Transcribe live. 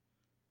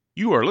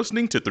You are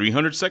listening to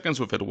 300 Seconds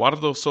with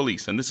Eduardo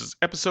Solis, and this is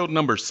episode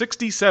number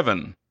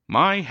 67,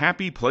 My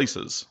Happy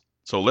Places.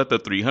 So let the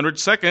 300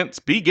 seconds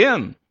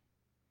begin!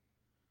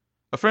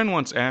 A friend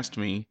once asked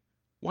me,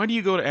 why do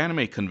you go to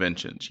anime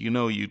conventions? You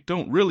know, you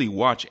don't really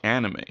watch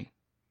anime.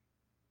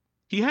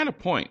 He had a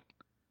point.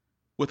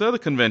 With other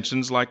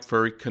conventions like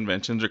furry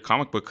conventions or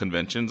comic book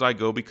conventions, I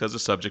go because the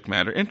subject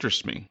matter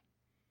interests me.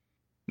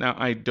 Now,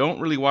 I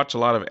don't really watch a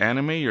lot of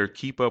anime or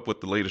keep up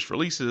with the latest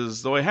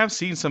releases, though I have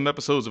seen some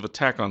episodes of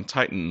Attack on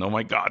Titan. Oh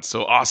my god,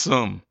 so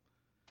awesome!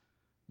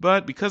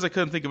 But because I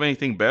couldn't think of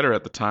anything better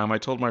at the time, I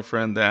told my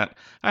friend that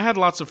I had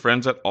lots of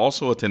friends that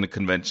also attended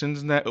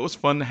conventions and that it was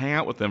fun to hang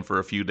out with them for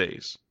a few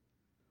days.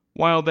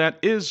 While that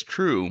is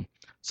true,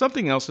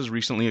 something else has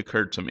recently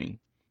occurred to me.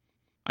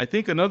 I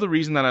think another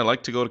reason that I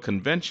like to go to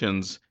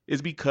conventions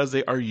is because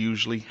they are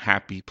usually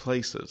happy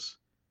places.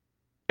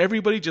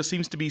 Everybody just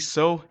seems to be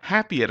so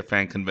happy at a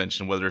fan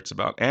convention, whether it's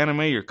about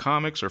anime or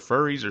comics or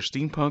furries or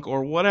steampunk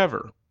or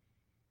whatever.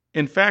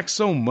 In fact,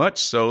 so much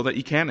so that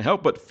you can't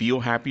help but feel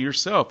happy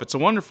yourself. It's a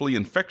wonderfully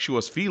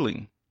infectious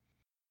feeling.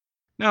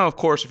 Now, of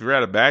course, if you're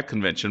at a bad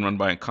convention run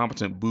by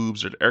incompetent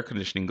boobs or the air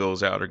conditioning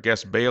goes out or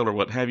guests bail or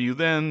what have you,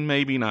 then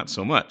maybe not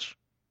so much.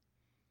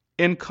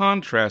 In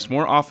contrast,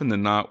 more often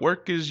than not,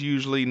 work is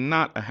usually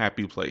not a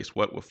happy place,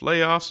 what with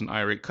layoffs and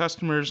irate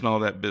customers and all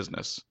that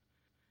business.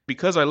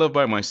 Because I live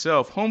by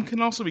myself, home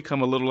can also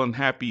become a little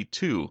unhappy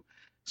too,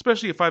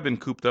 especially if I've been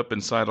cooped up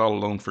inside all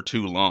alone for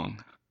too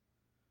long.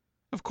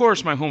 Of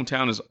course, my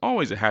hometown is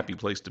always a happy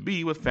place to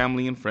be, with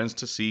family and friends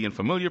to see and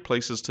familiar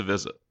places to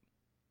visit.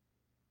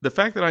 The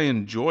fact that I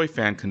enjoy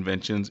fan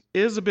conventions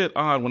is a bit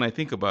odd when I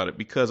think about it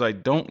because I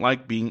don't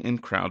like being in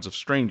crowds of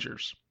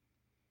strangers.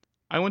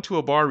 I went to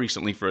a bar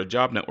recently for a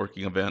job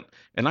networking event,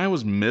 and I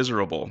was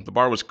miserable. The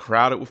bar was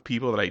crowded with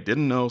people that I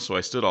didn't know, so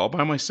I stood all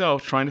by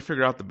myself trying to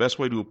figure out the best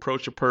way to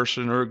approach a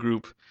person or a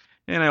group,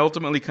 and I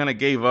ultimately kind of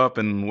gave up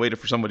and waited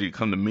for somebody to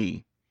come to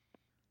me.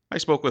 I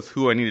spoke with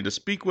who I needed to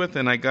speak with,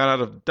 and I got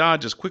out of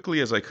Dodge as quickly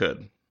as I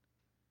could.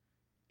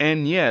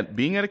 And yet,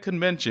 being at a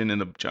convention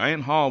in a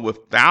giant hall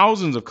with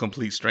thousands of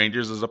complete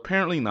strangers is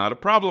apparently not a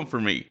problem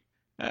for me.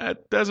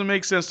 That doesn't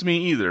make sense to me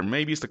either.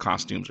 Maybe it's the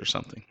costumes or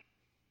something.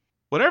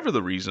 Whatever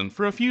the reason,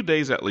 for a few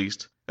days at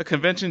least, a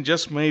convention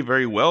just may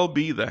very well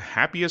be the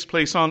happiest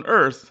place on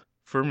earth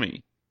for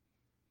me.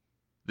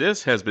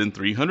 This has been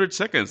 300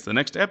 Seconds. The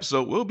next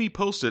episode will be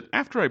posted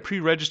after I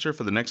pre-register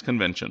for the next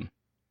convention.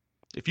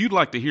 If you'd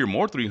like to hear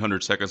more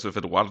 300 Seconds with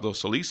Eduardo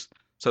Solis,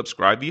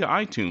 subscribe via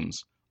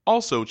iTunes.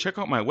 Also, check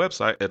out my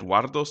website,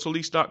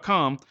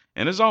 eduardosolis.com,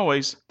 and as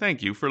always,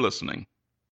 thank you for listening.